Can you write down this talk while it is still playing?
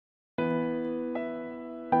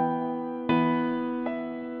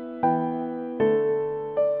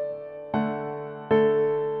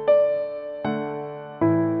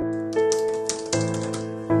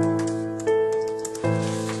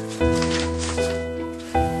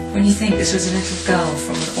you think this was a little girl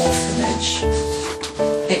from an orphanage.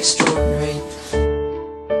 Extraordinary.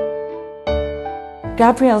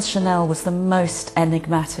 Gabrielle Chanel was the most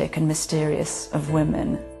enigmatic and mysterious of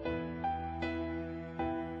women.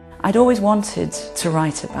 I'd always wanted to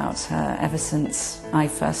write about her ever since I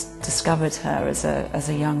first discovered her as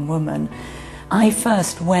a young woman. I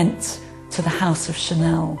first went to the House of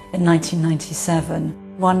Chanel in 1997.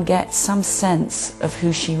 One gets some sense of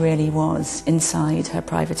who she really was inside her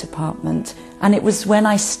private apartment. And it was when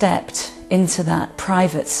I stepped into that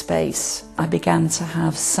private space, I began to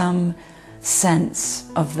have some sense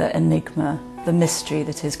of the enigma, the mystery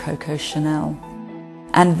that is Coco Chanel.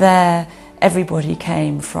 And there, everybody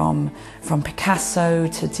came from Picasso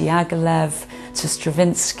to Diaghilev to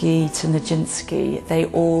Stravinsky to Nijinsky. They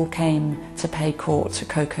all came to pay court to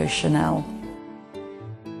Coco Chanel.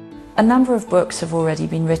 A number of books have already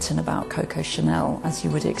been written about Coco Chanel, as you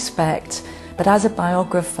would expect, but as a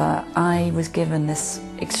biographer, I was given this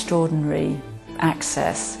extraordinary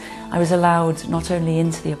access. I was allowed not only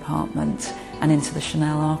into the apartment and into the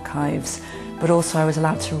Chanel archives, but also I was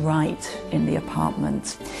allowed to write in the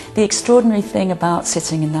apartment. The extraordinary thing about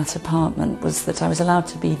sitting in that apartment was that I was allowed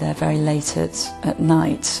to be there very late at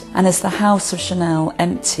night. And as the House of Chanel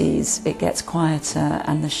empties, it gets quieter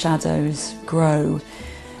and the shadows grow.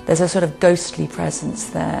 There's a sort of ghostly presence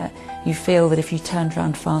there. You feel that if you turned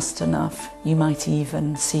around fast enough, you might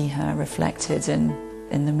even see her reflected in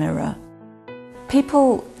the mirror.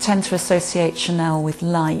 People tend to associate Chanel with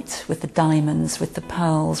light, with the diamonds, with the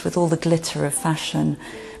pearls, with all the glitter of fashion.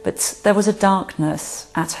 But there was a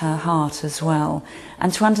darkness at her heart as well.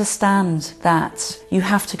 And to understand that, you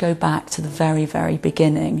have to go back to the very, very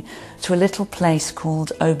beginning, to a little place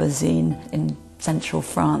called Aubazine in central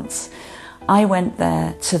France. I went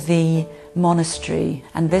there to the monastery,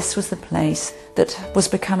 and this was the place that was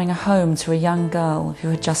becoming a home to a young girl who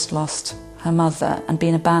had just lost her mother and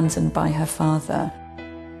been abandoned by her father.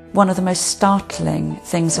 One of the most startling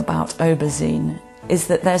things about Aubazine is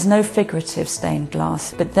that there's no figurative stained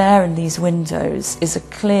glass, but there in these windows is a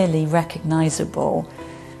clearly recognisable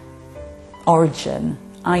origin,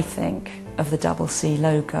 I think, of the double C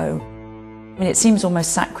logo. I mean, it seems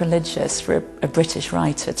almost sacrilegious for a British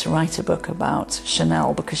writer to write a book about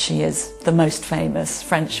Chanel because she is the most famous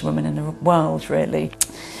French woman in the world, really.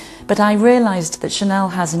 But I realised that Chanel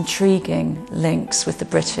has intriguing links with the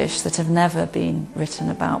British that have never been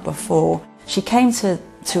written about before. She came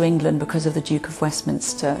to England because of the Duke of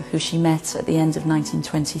Westminster, who she met at the end of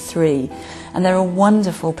 1923. And there are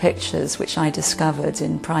wonderful pictures which I discovered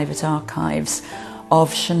in private archives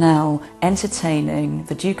of Chanel entertaining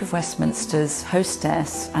the Duke of Westminster's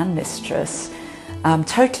hostess and mistress,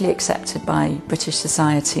 totally accepted by British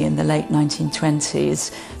society in the late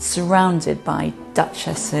 1920s, surrounded by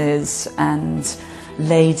duchesses and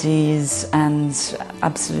ladies and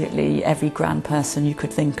absolutely every grand person you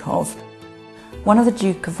could think of. One of the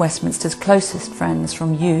Duke of Westminster's closest friends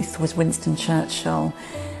from youth was Winston Churchill,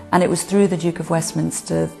 and it was through the Duke of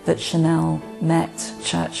Westminster that Chanel met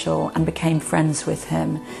Churchill and became friends with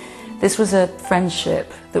him. This was a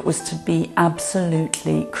friendship that was to be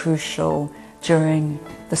absolutely crucial during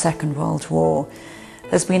the Second World War.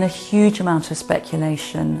 There's been a huge amount of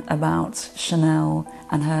speculation about Chanel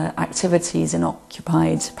and her activities in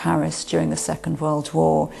occupied Paris during the Second World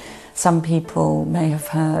War. Some people may have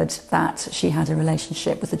heard that she had a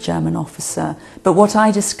relationship with a German officer. But what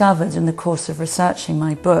I discovered in the course of researching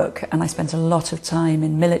my book, and I spent a lot of time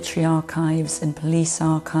in military archives, in police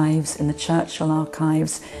archives, in the Churchill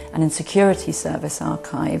archives, and in security service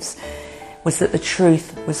archives, was that the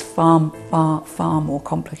truth was far, far, far more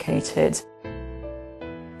complicated.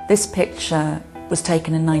 This picture was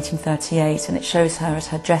taken in 1938, and it shows her at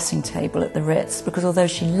her dressing table at the Ritz, because although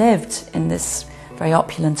she lived in this very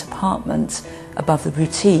opulent apartment above the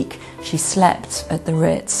boutique, she slept at the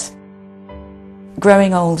Ritz.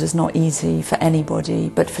 Growing old is not easy for anybody,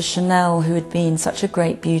 but for Chanel, who had been such a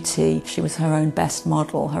great beauty, she was her own best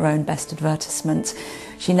model, her own best advertisement.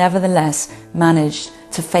 She nevertheless managed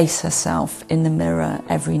to face herself in the mirror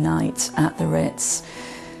every night at the Ritz.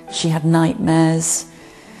 She had nightmares,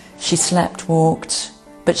 she slept walked,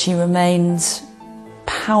 but she remained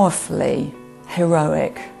powerfully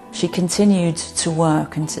heroic. She continued to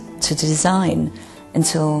work and to design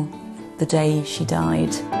until the day she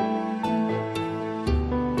died.